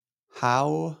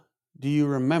How do you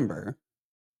remember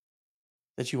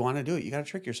that you want to do it? You got to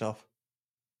trick yourself.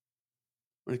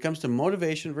 When it comes to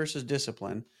motivation versus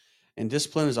discipline, and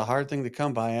discipline is a hard thing to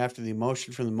come by after the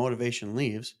emotion from the motivation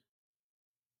leaves,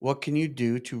 what can you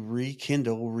do to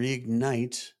rekindle,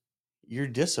 reignite your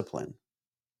discipline?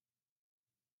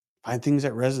 Find things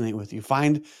that resonate with you.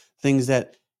 Find things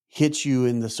that hit you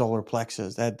in the solar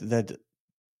plexus, that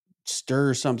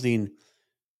stir something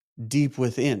deep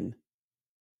within.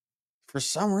 For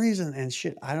some reason, and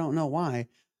shit, I don't know why,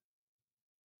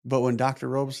 but when Dr.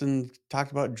 Robeson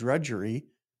talked about drudgery,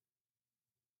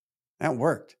 that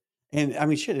worked. And I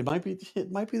mean, shit, it might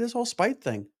be this whole spite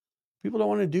thing. People don't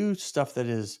want to do stuff that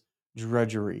is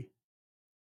drudgery,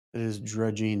 that is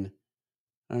drudging.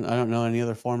 I don't know any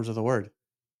other forms of the word.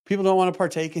 People don't want to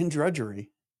partake in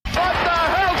drudgery. What the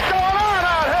hell's going on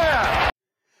out here?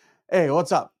 Hey,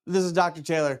 what's up? This is Dr.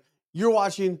 Taylor. You're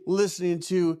watching, listening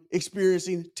to,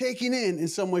 experiencing, taking in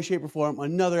some way, shape, or form,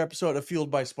 another episode of Fueled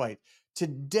by Spite.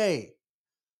 Today,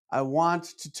 I want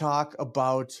to talk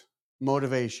about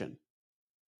motivation.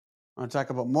 I want to talk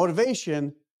about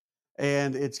motivation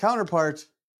and its counterpart,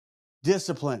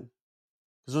 discipline,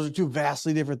 because those are two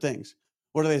vastly different things.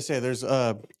 What do they say? There's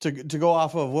to go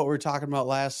off of what we were talking about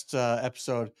last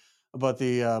episode about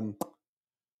the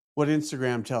what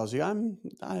Instagram tells you.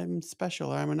 I'm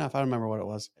special or I'm enough. I don't remember what it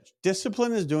was.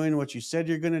 Discipline is doing what you said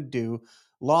you're going to do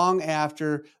long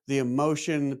after the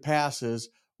emotion passes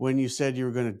when you said you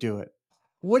were going to do it.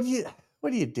 What do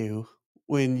you do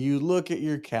when you look at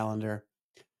your calendar?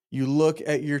 You look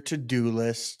at your to-do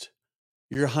list,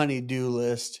 your honey-do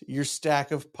list, your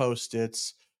stack of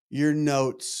Post-its, your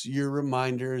notes, your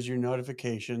reminders, your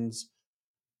notifications,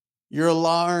 your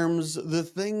alarms, the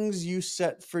things you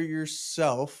set for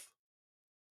yourself.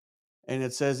 And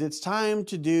it says it's time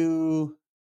to do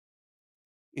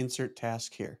insert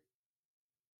task here.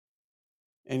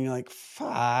 And you're like,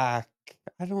 fuck,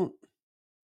 I don't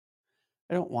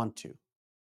want to.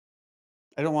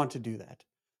 I don't want to do that.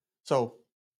 So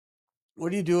what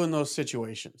do you do in those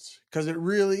situations? Because it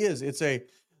really is. It's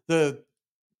the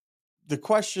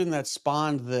question that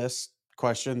spawned this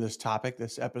question, this topic,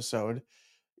 this episode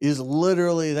is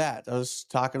literally that. I was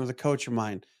talking with a coach of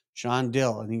mine, Sean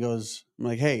Dill, and he goes, I'm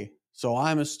like, hey, so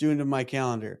I'm a student of my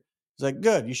calendar. He's like,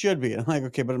 good, you should be. I'm like,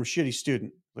 okay, but I'm a shitty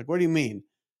student. Like, what do you mean?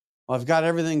 Well, I've got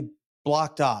everything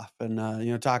blocked off. And,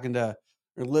 talking to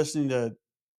or listening to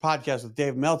podcasts with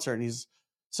Dave Meltzer, and he's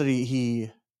said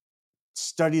he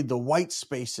studied the white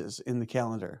spaces in the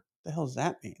calendar. What the hell does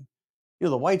that mean?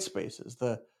 The white spaces,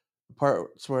 the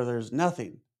parts where there's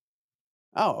nothing.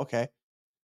 Oh, okay.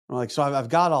 I'm like, so I've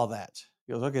got all that.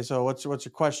 He goes, okay, so what's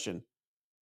your question?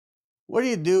 What do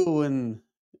you do when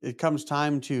it comes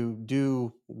time to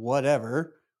do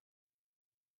whatever?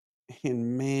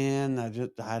 And man,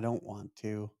 I don't want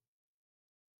to.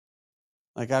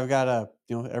 Like I've got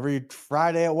every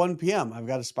Friday at 1 p.m., I've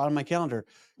got a spot on my calendar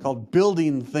called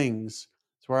building things.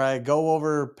 It's where I go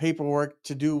over paperwork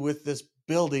to do with this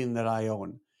building that I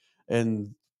own.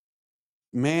 And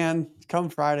man, come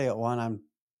Friday at 1,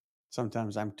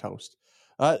 sometimes I'm toast.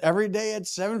 Every day at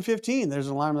 7:15, there's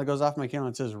an alarm that goes off my calendar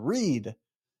and says read.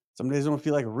 Some days I don't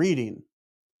feel like reading.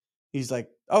 He's like,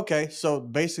 okay, so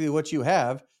basically what you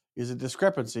have is a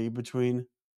discrepancy between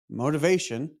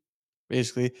motivation,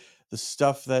 basically the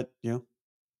stuff that you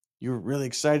were really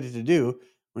excited to do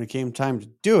when it came time to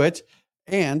do it,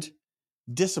 and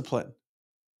discipline.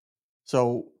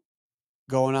 So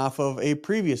going off of a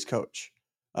previous coach,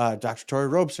 Dr. Tori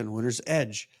Robeson, Winner's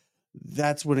Edge,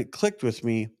 that's when it clicked with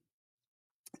me,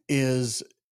 is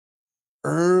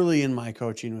early in my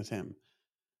coaching with him.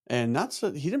 And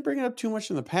he didn't bring it up too much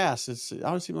in the past. It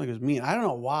always seemed like it was me. I don't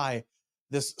know why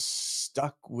this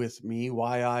stuck with me,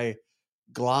 why I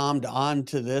glommed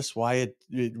onto this, why it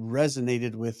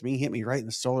resonated with me, hit me right in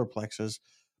the solar plexus.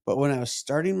 But when I was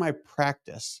starting my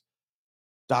practice,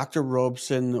 Dr.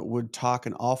 Robeson would talk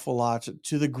an awful lot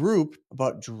to the group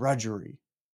about drudgery,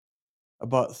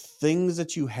 about things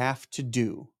that you have to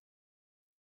do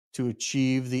to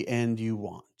achieve the end you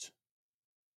want.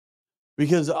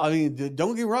 Because, I mean,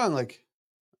 don't get me wrong, like,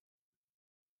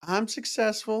 I'm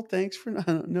successful. Thanks for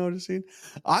noticing.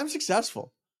 I'm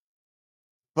successful.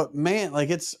 But man, like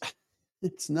it's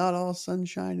not all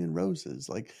sunshine and roses.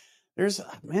 Like there's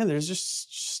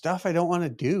just stuff I don't want to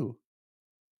do.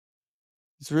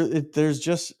 It's really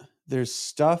there's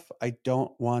stuff I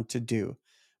don't want to do.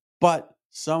 But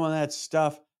some of that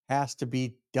stuff has to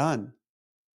be done.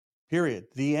 Period.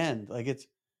 The end. Like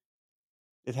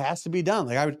it has to be done.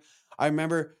 Like I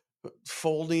remember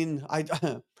folding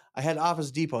I had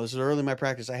Office Depot. This is early in my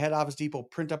practice. I had Office Depot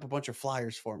print up a bunch of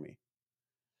flyers for me.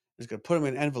 just going to put them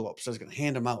in envelopes. I was going to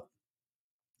hand them out.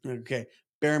 Okay,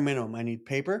 bare minimum, I need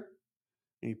paper,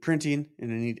 I need printing,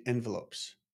 and I need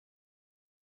envelopes.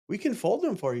 We can fold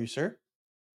them for you, sir.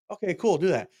 Okay, cool. Do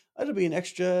that. That'll be an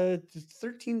extra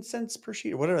 13 cents per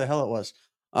sheet or whatever the hell it was.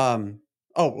 Oh,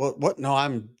 what? No,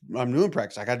 I'm new in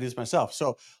practice. I got to do this myself.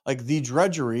 So, like, the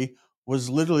drudgery was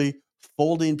literally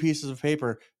folding pieces of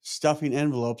paper, stuffing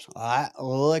envelopes,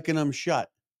 licking them shut.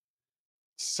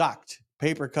 Sucked.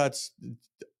 Paper cuts,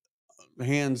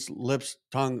 hands, lips,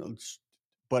 tongue,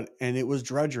 and it was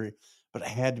drudgery, but it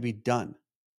had to be done.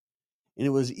 And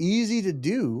it was easy to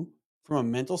do from a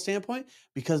mental standpoint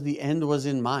because the end was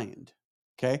in mind.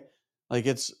 Okay. Like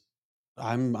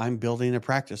I'm building a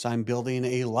practice. I'm building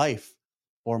a life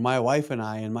for my wife and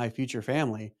I and my future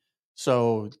family.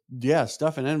 So yeah,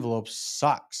 stuff in envelopes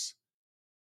sucks,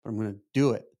 but I'm going to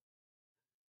do it.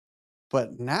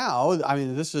 But now, I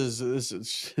mean, this is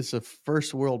it's a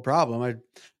first world problem. I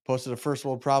posted a first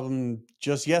world problem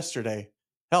just yesterday.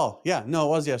 Hell, yeah, no, it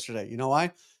was yesterday. You know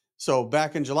why? So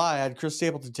back in July, I had Chris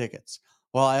Stapleton tickets.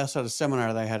 Well, I also had a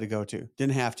seminar that I had to go to.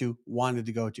 Didn't have to, wanted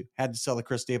to go to. Had to sell the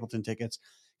Chris Stapleton tickets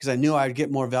because I knew I'd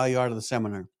get more value out of the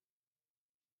seminar.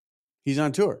 He's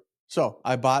on tour. So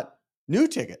I bought new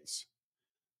tickets.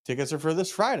 Tickets are for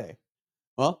this Friday.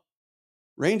 Well,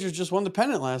 Rangers just won the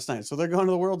pennant last night, so they're going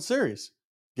to the World Series.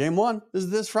 Game 1 is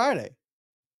this Friday.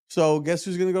 So guess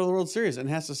who's going to go to the World Series and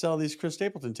has to sell these Chris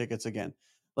Stapleton tickets again?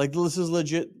 Like, this is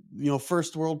legit,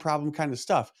 first world problem kind of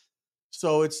stuff.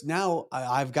 So it's now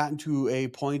I've gotten to a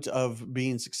point of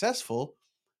being successful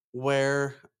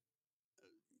where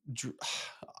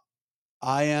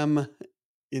I am,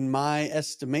 in my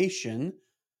estimation,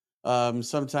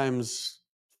 sometimes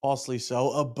falsely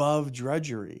so, above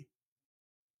drudgery.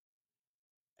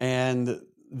 And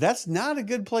that's not a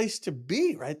good place to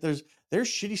be, right? There's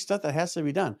shitty stuff that has to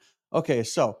be done. Okay,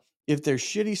 so if there's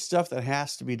shitty stuff that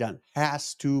has to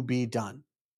be done,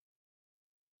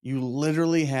 you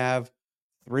literally have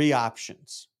 3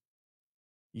 options.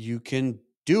 You can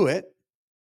do it,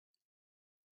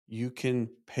 you can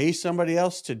pay somebody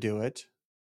else to do it,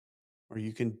 or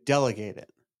you can delegate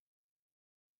it.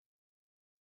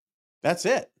 That's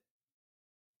it.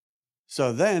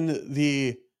 So then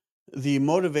the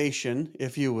motivation,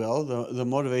 if you will, the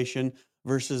motivation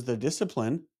versus the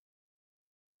discipline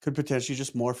could potentially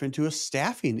just morph into a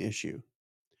staffing issue.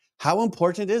 How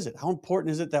important is it? How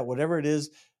important is it that whatever it is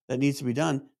that needs to be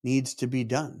done needs to be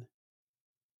done?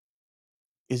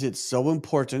 Is it so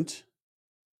important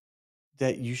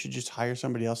that you should just hire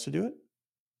somebody else to do it?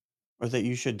 Or that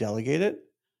you should delegate it?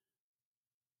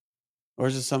 Or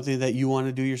is it something that you want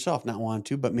to do yourself? Not want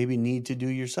to, but maybe need to do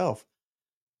yourself.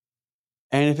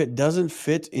 And if it doesn't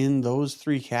fit in those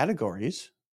 3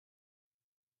 categories,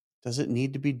 does it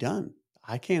need to be done?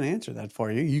 I can't answer that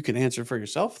for you. You can answer for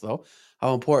yourself, though,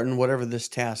 how important whatever this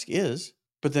task is.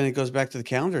 But then it goes back to the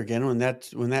calendar again. When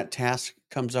that task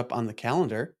comes up on the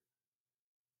calendar,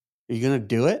 are you going to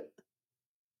do it?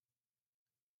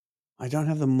 I don't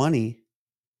have the money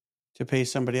to pay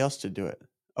somebody else to do it.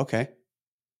 Okay.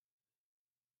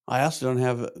 I also don't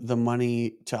have the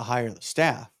money to hire the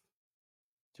staff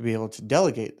to be able to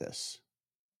delegate this.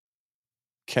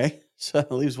 Okay. So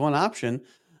that leaves one option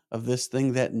of this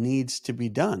thing that needs to be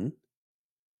done.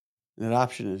 And that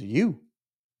option is you.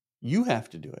 You have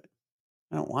to do it.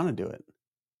 I don't want to do it.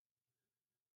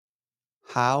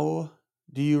 How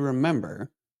do you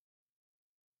remember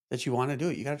that you want to do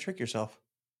it? You got to trick yourself.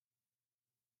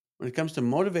 When it comes to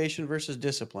motivation versus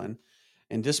discipline,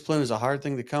 and discipline is a hard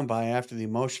thing to come by after the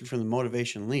emotion from the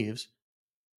motivation leaves,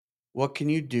 what can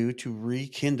you do to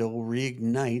rekindle,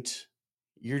 reignite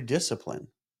your discipline?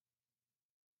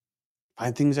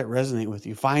 Find things that resonate with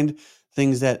you. Find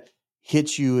things that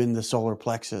hit you in the solar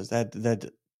plexus,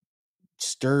 that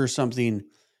stir something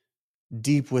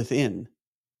deep within.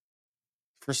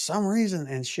 For some reason,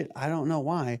 and shit, I don't know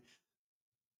why,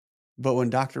 but when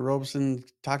Dr. Robeson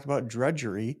talked about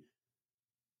drudgery,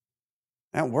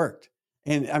 that worked.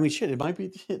 And I mean, shit, it might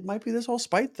be this whole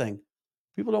spite thing.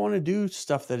 People don't want to do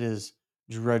stuff that is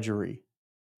drudgery,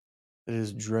 that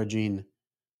is drudging.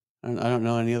 I don't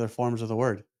know any other forms of the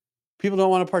word. People don't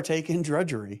want to partake in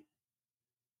drudgery.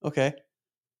 Okay.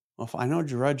 Well, if I know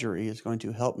drudgery is going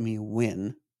to help me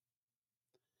win,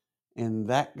 and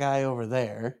that guy over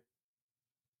there,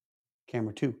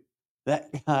 camera 2,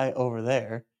 that guy over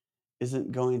there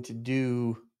isn't going to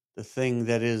do the thing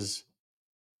that is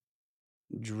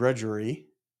drudgery.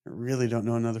 I really don't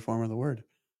know another form of the word.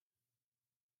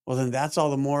 Well, then that's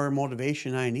all the more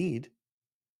motivation I need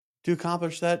to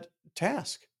accomplish that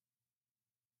task.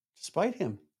 Despite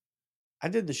him, I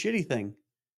did the shitty thing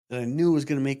that I knew was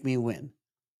going to make me win.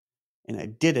 And I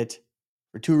did it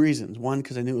for two reasons. One,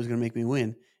 because I knew it was going to make me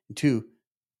win. And two,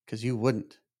 because you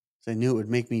wouldn't. Because I knew it would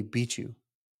make me beat you.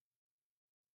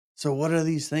 So what are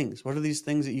these things? What are these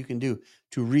things that you can do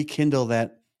to rekindle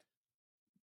that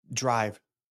drive?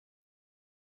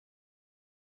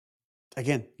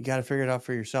 Again, you got to figure it out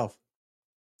for yourself.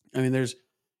 I mean,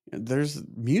 there's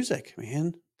music,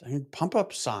 man. I mean, pump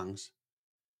up songs.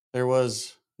 There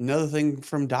was another thing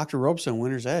from Dr. Robeson,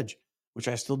 Winter's Edge, which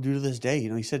I still do to this day. You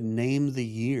know, he said, name the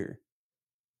year.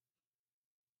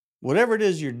 Whatever it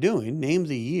is you're doing, name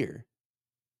the year.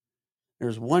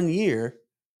 There's one year,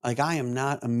 like I am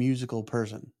not a musical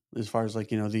person as far as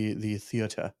like, you know, the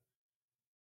theater.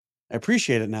 I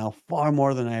appreciate it now far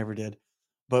more than I ever did.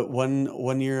 But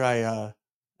one year I don't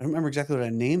remember exactly what I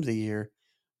named the year,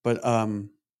 but the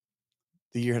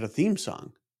year had a theme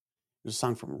song. It was a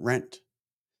song from Rent.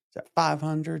 It's at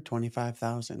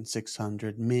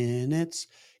 525,600 minutes.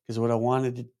 Because what I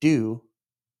wanted to do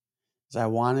is I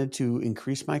wanted to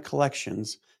increase my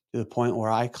collections to the point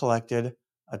where I collected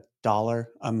 $1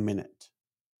 a minute.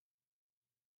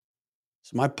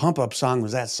 So my pump up song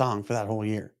was that song for that whole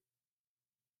year.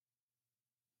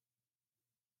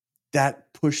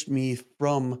 That pushed me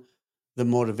from the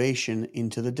motivation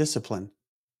into the discipline.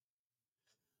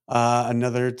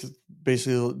 Another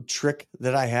basically trick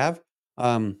that I have,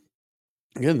 again,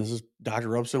 this is Dr.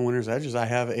 Robeson, Winter's Edge, is I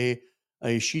have a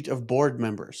sheet of board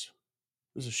members.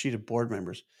 There's a sheet of board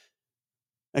members.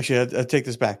 Actually, I take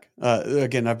this back.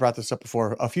 Again, I've brought this up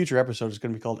before. A future episode is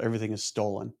going to be called Everything is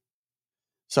Stolen.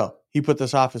 So he put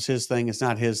this off as his thing. It's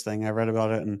not his thing. I read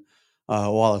about it in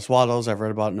Wallace Waddles. I've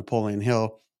read about it in Napoleon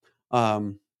Hill.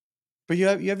 But you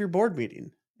have your board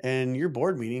meeting, and your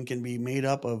board meeting can be made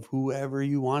up of whoever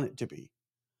you want it to be.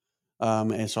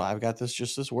 And so I've got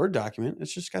this Word document.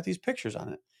 It's just got these pictures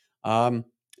on it.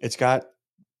 It's got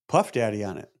Puff Daddy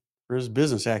on it for his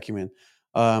business acumen.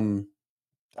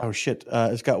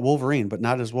 It's got Wolverine, but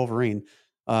not as Wolverine.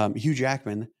 Hugh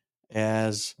Jackman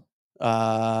as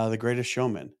the Greatest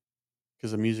Showman,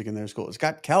 because the music in there is cool. It's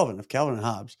got Calvin of Calvin and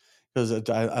Hobbes, because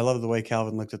I love the way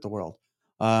Calvin looked at the world.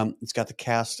 It's got the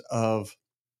cast of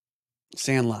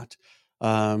Sandlot.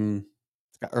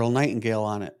 It's got Earl Nightingale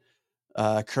on it.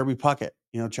 Kirby Puckett,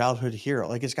 you know, childhood hero.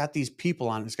 Like, it's got these people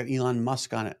on it. It's got Elon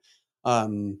Musk on it.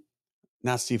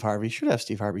 Not Steve Harvey. Should have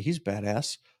Steve Harvey. He's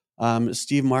badass.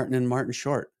 Steve Martin and Martin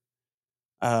Short.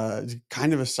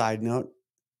 Kind of a side note.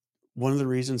 One of the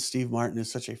reasons Steve Martin is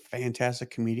such a fantastic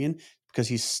comedian, because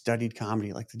he's studied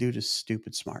comedy. Like, the dude is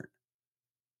stupid smart.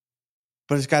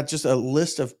 But it's got just a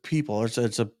list of people. It's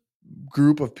a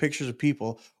group of pictures of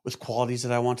people with qualities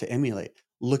that I want to emulate.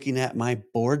 Looking at my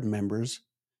board members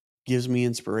gives me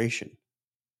inspiration.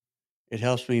 It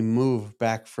helps me move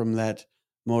back from that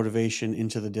motivation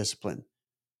into the discipline.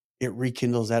 It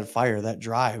rekindles that fire, that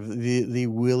drive, the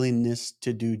willingness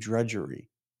to do drudgery.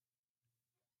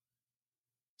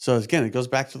 So again, it goes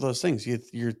back to those things.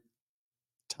 Your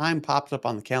time pops up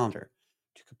on the calendar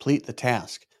to complete the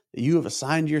task that you have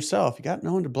assigned yourself. You got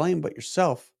no one to blame but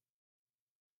yourself.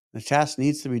 The task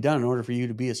needs to be done in order for you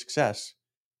to be a success.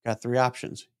 You got three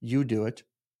options. You do it,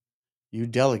 you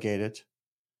delegate it,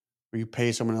 or you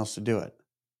pay someone else to do it.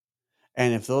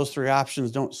 And if those three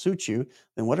options don't suit you,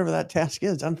 then whatever that task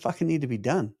is doesn't fucking need to be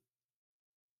done.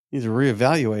 You need to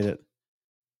reevaluate it.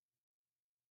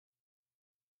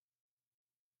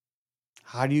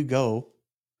 How do you go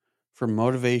from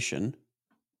motivation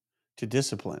to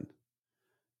discipline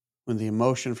when the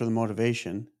emotion for the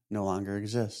motivation no longer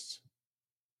exists?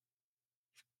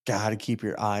 Got to keep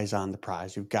your eyes on the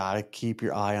prize. You've got to keep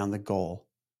your eye on the goal.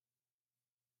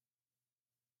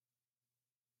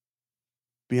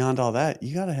 Beyond all that,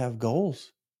 you got to have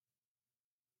goals.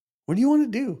 What do you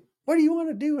want to do? What do you want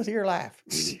to do with your life?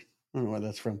 I don't know where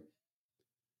that's from.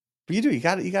 But you do. You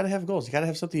got to have goals. You got to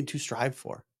have something to strive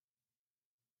for.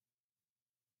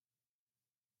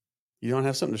 You don't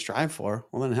have something to strive for,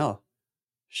 well then hell,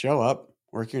 show up,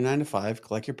 work your 9 to 5,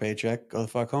 collect your paycheck, go the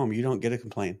fuck home. You don't get to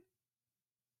complain.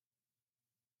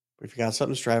 But if you got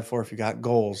something to strive for, if you got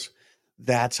goals,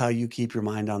 that's how you keep your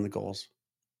mind on the goals.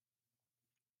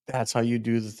 That's how you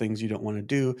do the things you don't want to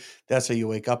do. That's how you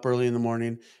wake up early in the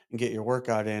morning and get your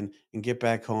workout in and get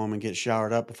back home and get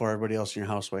showered up before everybody else in your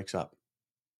house wakes up.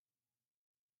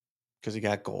 Because you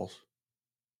got goals.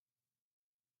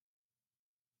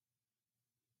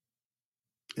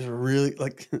 It's really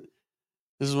like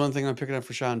this is one thing I'm picking up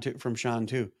from Sean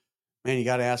too. Man, you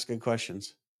got to ask good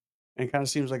questions. And it kind of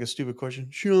seems like a stupid question.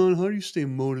 Sean, how do you stay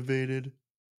motivated?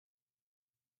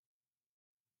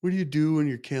 What do you do when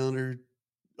your calendar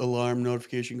alarm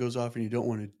notification goes off and you don't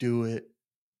want to do it?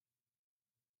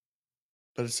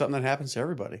 But it's something that happens to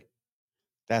everybody.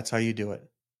 That's how you do it.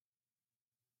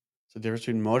 It's the difference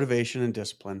between motivation and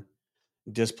discipline.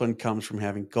 Discipline comes from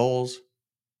having goals.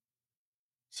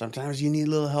 Sometimes you need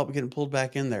a little help getting pulled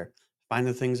back in there. Find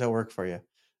the things that work for you.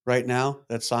 Right now,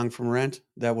 that song from Rent,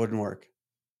 that wouldn't work.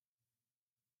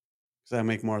 Because I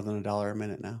make more than $1 a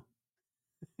minute now.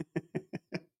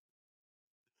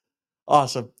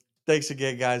 Awesome. Thanks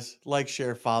again, guys. Like,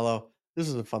 share, follow. This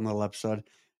was a fun little episode. If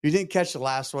you didn't catch the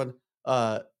last one,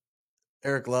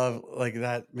 Eric Love, like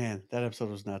that, man, that episode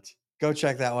was nuts. Go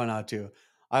check that one out too.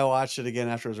 I watched it again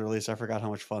after it was released. I forgot how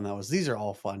much fun that was. These are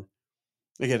all fun.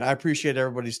 Again, I appreciate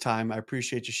everybody's time. I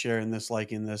appreciate you sharing this,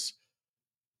 liking this.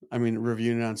 I mean,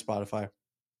 reviewing it on Spotify,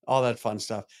 all that fun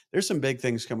stuff. There's some big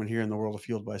things coming here in the world of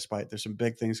Fueled by Spite. There's some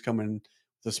big things coming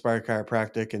with Aspire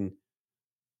Chiropractic and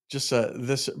just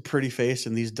this pretty face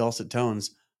and these dulcet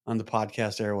tones on the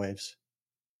podcast airwaves.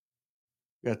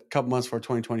 We got a couple months before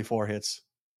 2024 hits.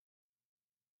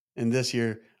 And this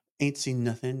year, ain't seen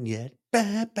nothing yet.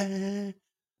 Bye-bye.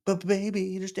 But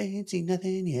baby, just ain't seen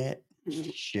nothing yet.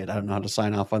 Shit, I don't know how to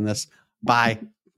sign off on this. Bye.